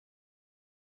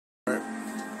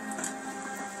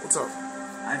What's up?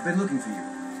 I've been looking for you.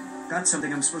 Got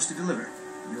something I'm supposed to deliver.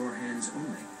 Your hands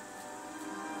only.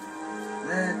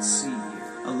 Let's see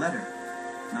here. A letter.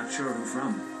 Not sure who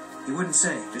from. He wouldn't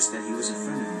say, just that he was a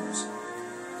friend of yours.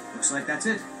 Looks like that's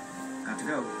it. Got to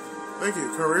go. Thank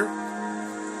you, courier.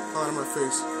 Out of my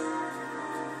face.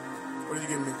 What did you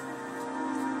give me?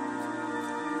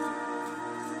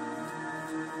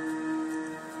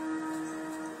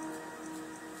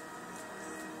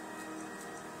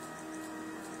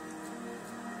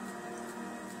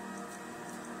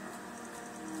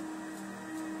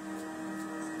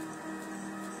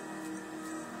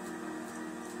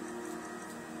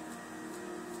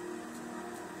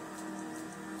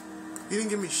 He didn't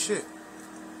give me shit.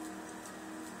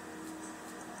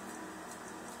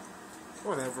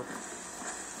 Whatever.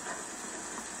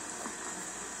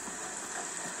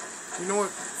 You know what?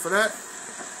 For that,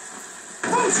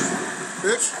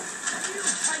 bitch.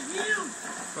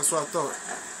 That's what I thought.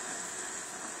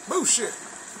 Bullshit.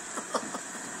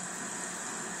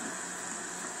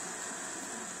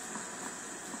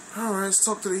 Alright, let's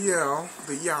talk to the Jarl.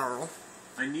 The Jarl.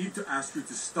 I need to ask you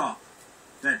to stop.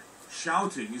 That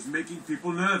shouting is making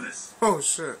people nervous. Oh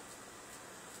shit.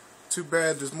 Too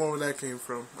bad there's more where that came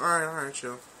from. Alright,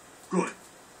 chill. Good.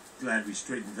 Glad we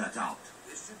straightened that out.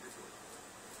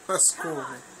 That's cool.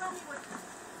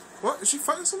 What? Is she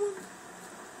fighting someone?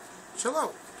 Chill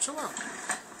out. Chill out.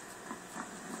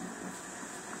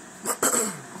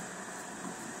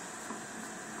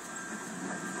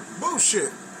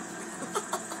 Bullshit.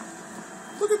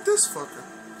 Look at this fucker.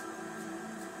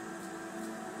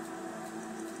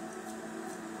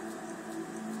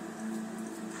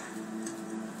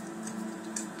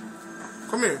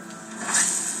 Come here.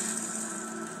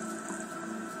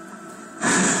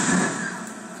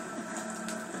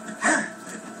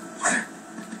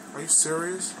 Are you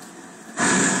serious?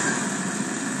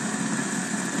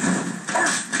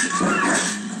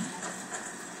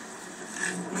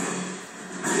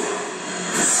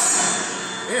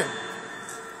 Damn.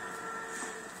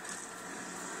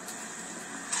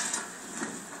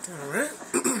 Alright.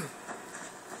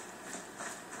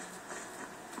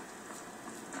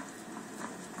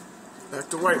 Back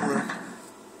to White Room.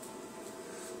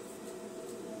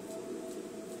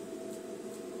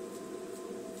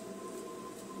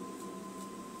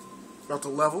 About to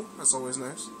level, that's always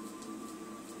nice.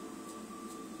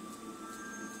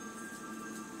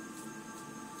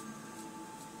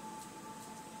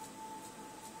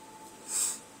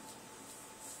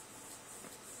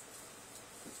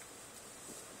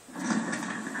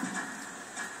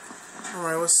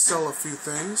 Alright, let's sell a few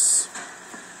things.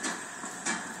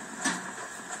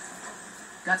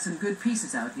 Got some good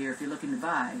pieces out here if you're looking to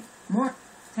buy. More?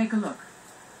 Take a look.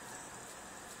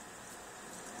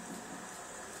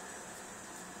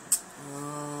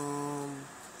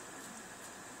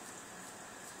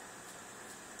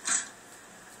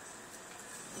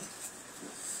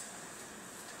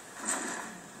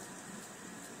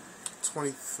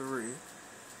 $23.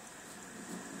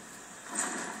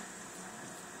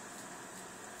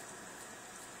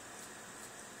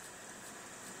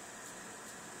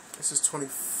 This is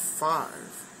 25.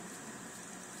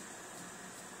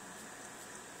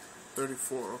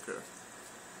 34, okay.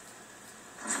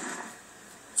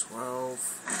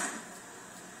 12.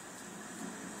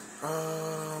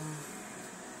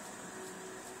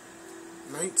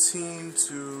 19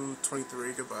 to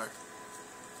 23, goodbye.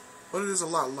 But it is a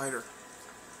lot lighter.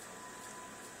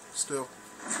 Still.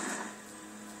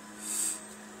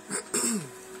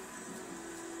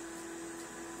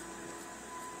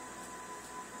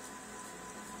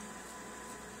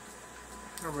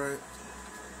 Alright.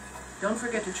 Don't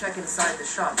forget to check inside the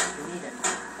shop if you need it.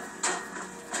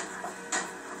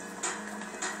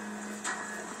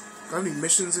 Got any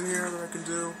missions in here that I can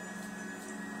do?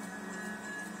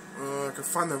 I can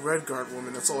find the Red Guard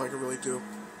woman, that's all I can really do.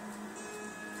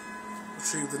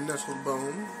 Retrieve the nettled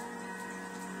bone.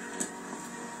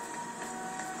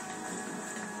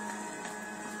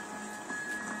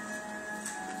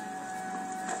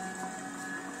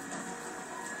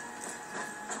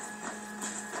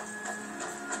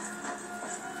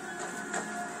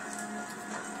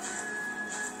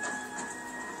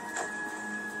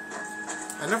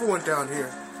 I never went down here.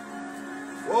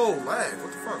 Whoa, lag,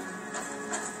 what the fuck?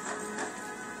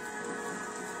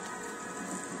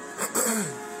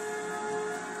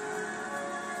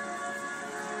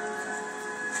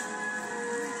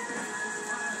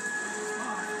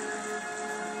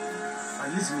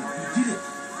 Listen, you did it.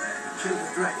 Killed the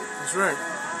dragon. That's right.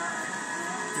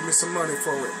 Give me some money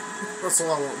for it. That's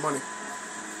all I want, money.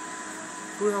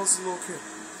 Who the hell's the little kid?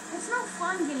 It's no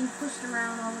fun getting pushed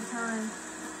around all the time.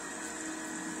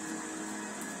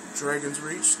 Dragon's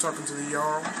Reach, talking to the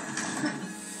Jarl.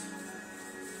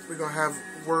 We're gonna have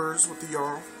words with the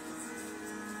Jarl.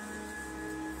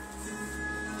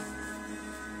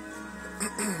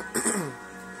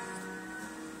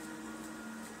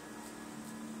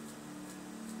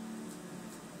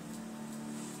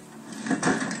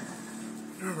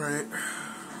 Alright.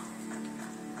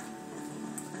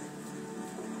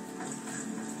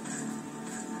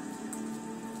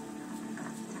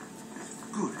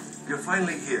 Good. You're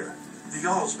finally here. The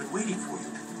Jarl's been waiting for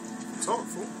you.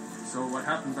 Thoughtful. So what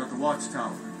happened at the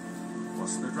watchtower?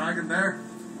 Was the dragon there?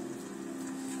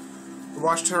 The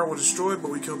watchtower was destroyed,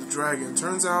 but we killed the dragon.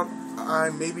 Turns out I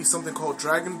may be something called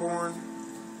Dragonborn.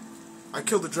 I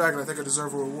killed the dragon. I think I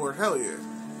deserve a reward. Hell yeah.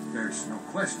 There's no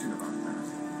question about that.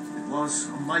 It was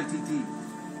a mighty deed.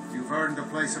 You've earned a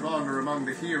place of honor among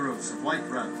the heroes of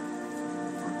Whiterun.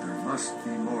 But there must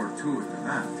be more to it than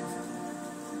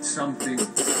that. Something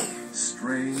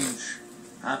strange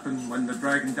happened when the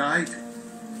dragon died.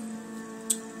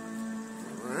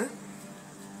 Alright.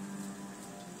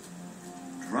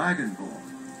 Dragonborn.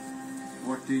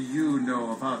 What do you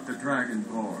know about the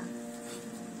Dragonborn?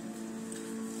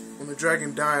 When the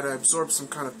dragon died, I absorbed some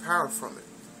kind of power from it.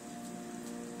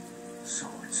 So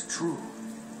it's true.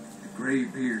 The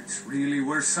Greybeards really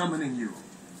were summoning you.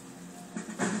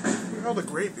 What are all the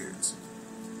Greybeards?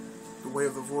 The Way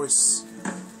of the Voice.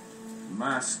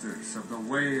 Masters of the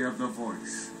Way of the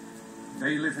Voice.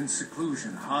 They live in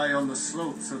seclusion, high on the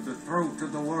slopes of the throat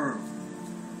of the world.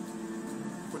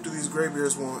 What do these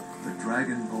Greybeards want? The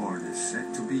Dragonborn is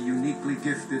said to be uniquely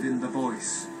gifted in the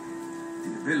voice.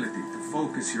 The ability to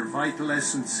focus your vital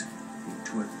essence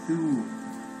into a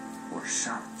thum or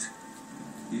shout.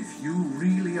 If you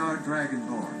really are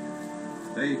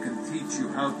Dragonborn, they can teach you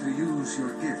how to use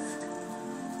your gift.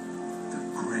 The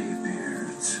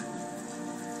Greybeards.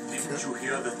 Didn't you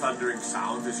hear the thundering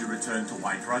sound as you returned to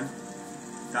Whiterun?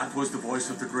 That was the voice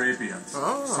of the Greybeards,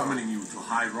 summoning you to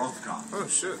High Hrothgar. Oh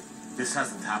shit. This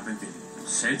hasn't happened in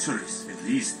centuries, at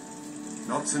least.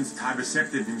 Not since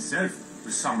Tybeseptin himself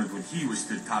was summoned when he was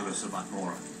still Talos of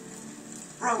Atmora.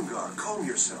 Rangar, calm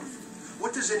yourself.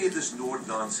 What does any of this Nord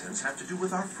nonsense have to do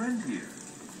with our friend here?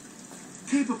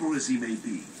 Capable as he may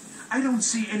be, I don't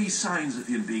see any signs of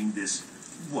him being this,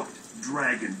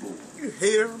 Dragonborn. You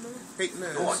hater, man. Hating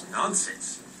ass. What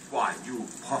nonsense! Why, you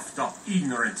puffed up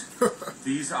ignorant.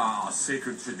 These are our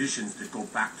sacred traditions that go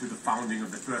back to the founding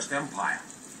of the First Empire.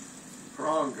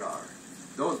 Hrongar,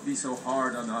 don't be so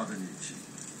hard on Avenichi.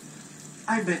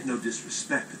 I meant no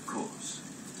disrespect, of course.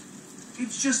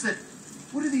 It's just that,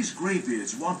 what do these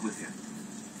Greybeards want with him?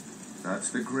 That's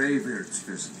the Greybeards'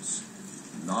 business,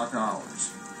 not ours.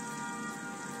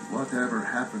 Whatever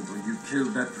happened when you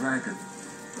killed that dragon,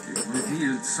 it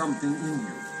revealed something in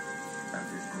you, and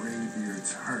the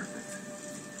Greybeards heard it.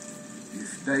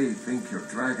 If they think you're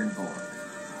Dragonborn,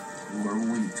 who are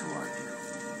we to argue?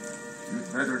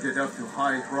 You'd better get up to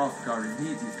High Hrothgar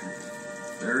immediately.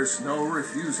 There is no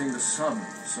refusing the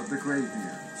summons of the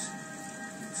Greybeards.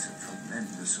 It's a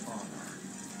tremendous honor.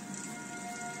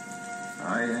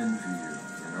 I envy you,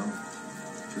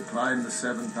 to climb the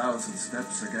 7,000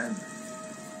 steps again.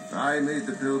 I made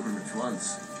the pilgrimage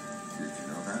once. Did you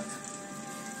know that?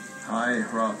 High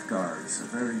Hrothgar is a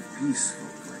very peaceful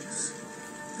place.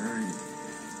 Very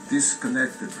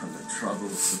disconnected from the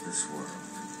troubles of this world.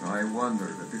 I wonder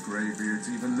that the Greybeards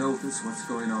even notice what's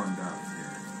going on down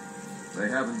here. They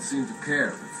haven't seemed to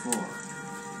care before.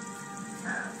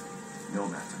 No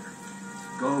matter.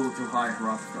 Go to High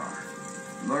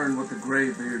Hrothgar. Learn what the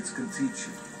Greybeards can teach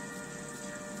you.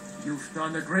 You've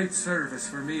done a great service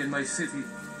for me and my city,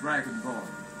 Dragonborn.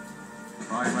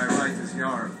 By my right as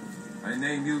Jarl, I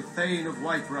name you Thane of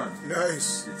Whiterun.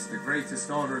 Nice. It's the greatest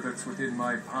honor that's within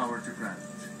my power to grant.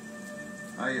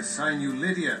 I assign you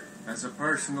Lydia as a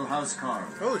personal housecarl.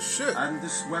 Oh shit. And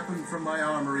this weapon from my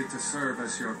armory to serve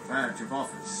as your badge of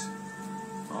office.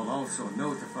 I'll also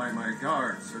notify my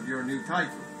guards of your new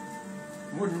title.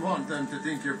 Wouldn't want them to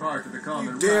think you're part of the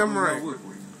common damn rabble, right. would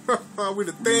we? We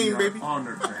the Thane, baby. We are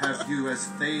honored to have you as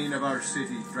Thane of our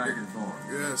city, Dragonborn.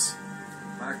 Yes.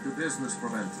 Back to business,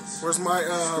 Proventus. Where's my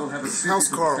Still have a city house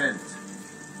to Carl? defend.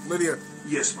 Lydia.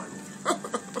 Yes, my lord.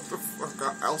 What the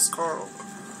fuck? House Carl.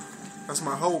 That's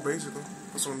my hoe, basically.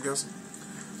 That's what I'm guessing.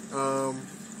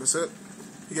 That's it.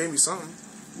 He gave me something.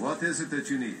 What is it that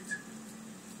you need?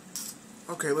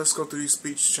 Okay, let's go through these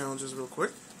speech challenges real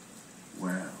quick.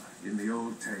 Well, in the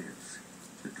old tales,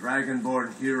 the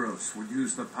Dragonborn heroes would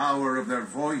use the power of their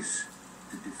voice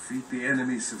to defeat the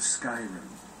enemies of Skyrim.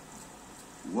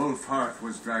 Wolfhearth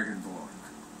was Dragonborn.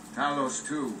 Talos,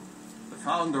 too, the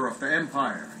founder of the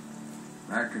Empire,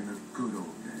 back in the good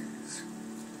old days.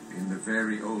 In the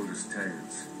very oldest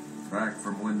tales, back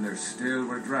from when there still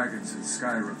were dragons in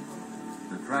Skyrim,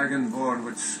 the Dragonborn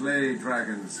would slay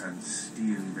dragons and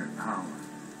steal their power.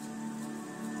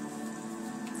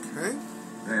 Okay.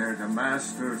 They're the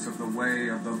masters of the way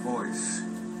of the voice,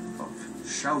 of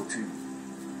shouting.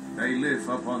 They live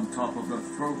up on top of the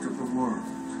throat of the world.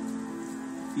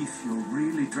 If you're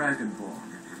really Dragonborn,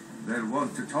 they'll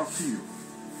want to talk to you.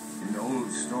 In the old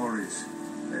stories,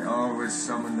 they always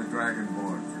summon the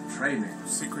Dragonborn for training.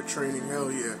 Secret training,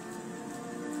 hell yeah.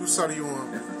 Whose side are you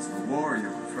on? If it's the war you're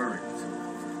referring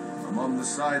to, I'm on the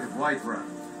side of Whiterun.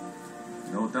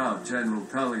 No doubt General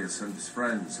Tullius and his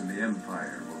friends in the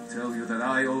Empire will tell you that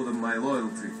I owe them my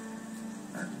loyalty.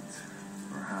 And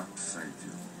perhaps I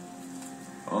do.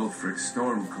 Ulfric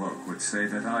Stormcloak would say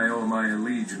that I owe my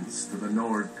allegiance to the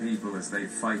Nord people as they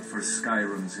fight for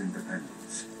Skyrim's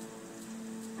independence.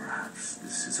 Perhaps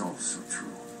this is also true.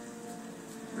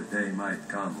 The day might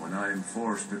come when I am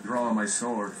forced to draw my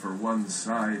sword for one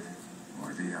side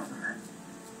or the other.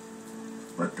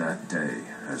 But that day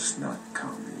has not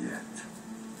come yet.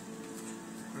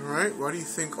 Alright, why do you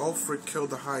think Ulfric killed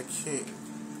the High King?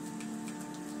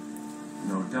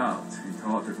 No doubt he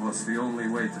thought it was the only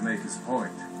way to make his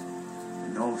point.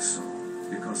 And also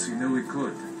because he knew he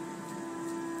could.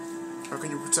 How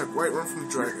can you protect Whiterun from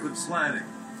With dragons? good planning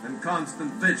and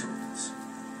constant vigilance.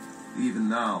 Even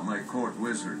now, my court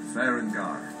wizard,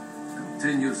 Farengar,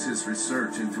 continues his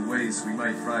research into ways we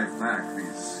might drive back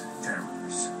these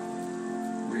terrors.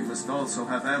 We must also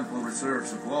have ample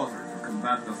reserves of water to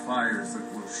combat the fires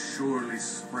that will surely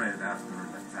spread after an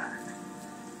attack.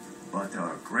 But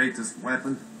our greatest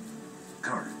weapon?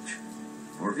 Courage.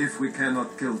 For if we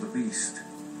cannot kill the beast,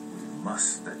 we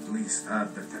must at least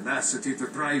have the tenacity to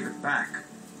drive it back.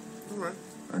 Alright.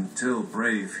 Until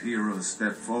brave heroes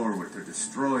step forward to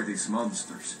destroy these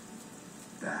monsters,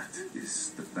 that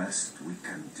is the best we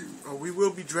can do. Oh, we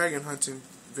will be dragon hunting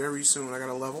very soon. I got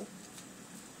a level.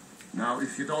 Now,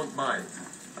 if you don't mind,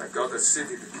 I've got a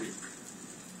city to keep.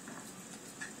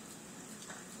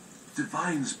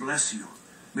 Divines bless you.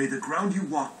 May the ground you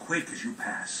walk quake as you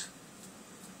pass.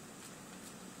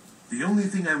 The only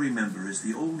thing I remember is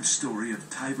the old story of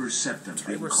Tiber Septim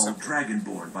being called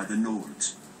Dragonborn by the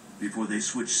Nords, before they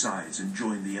switched sides and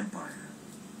joined the Empire.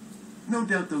 No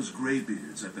doubt those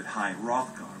greybeards up at High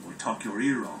Hrothgar will talk your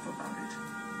ear off about it.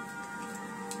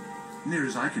 Near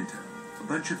as I can tell, a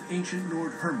bunch of ancient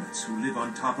Nord hermits who live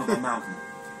on top of a mountain.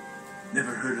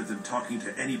 Never heard of them talking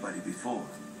to anybody before.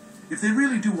 If they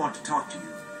really do want to talk to you,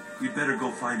 you'd better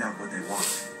go find out what they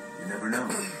want. You never know.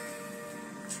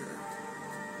 Sure.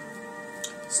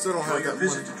 Still don't Enjoy have your that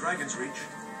visit money. to Dragon's Reach.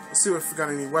 Let's see if we got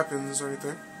any weapons or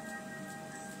anything.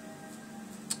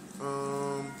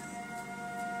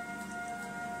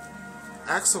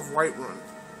 Axe of Whiterun.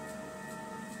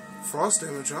 Frost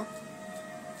damage, huh?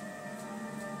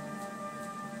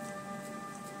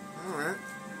 Alright.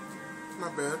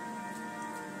 Not bad.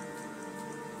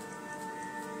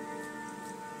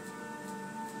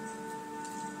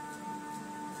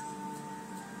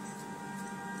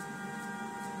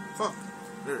 Fuck.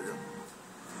 There you go.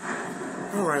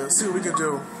 Alright, let's see what we can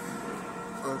do.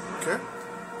 Okay.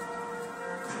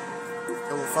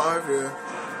 Level 5, yeah.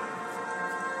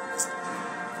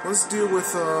 Let's deal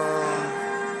with,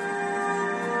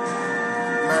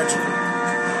 magic.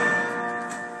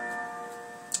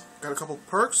 Got a couple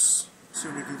perks. See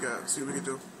what we can get. See what we can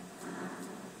do.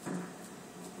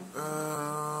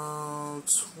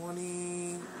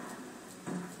 20.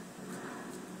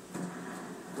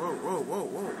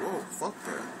 Whoa. Fuck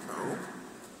that. No.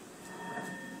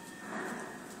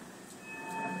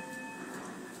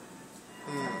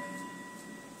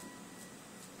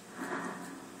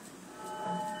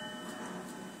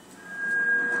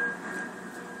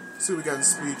 See what we got in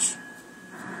speech.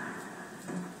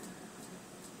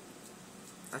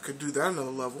 I could do that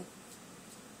another level.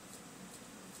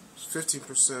 It's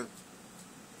 15%.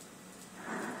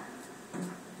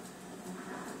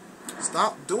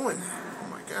 Stop doing that. Oh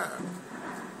my god.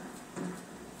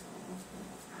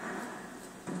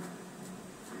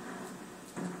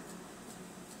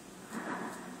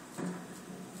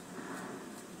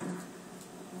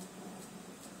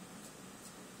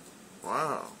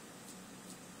 Wow.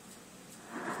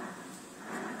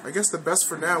 I guess the best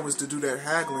for now is to do that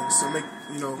haggling, so make,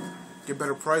 get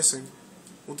better pricing.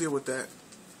 We'll deal with that.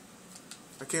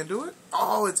 I can't do it?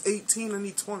 Oh, it's 18, I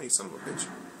need 20, son of a bitch.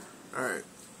 Alright,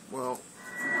 well.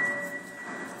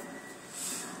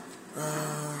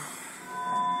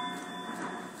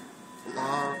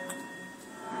 Lock.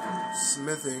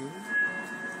 Smithing.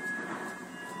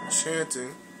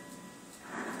 Enchanting.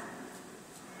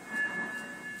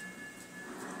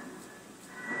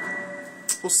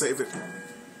 We'll save it.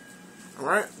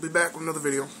 Alright, be back with another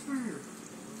video.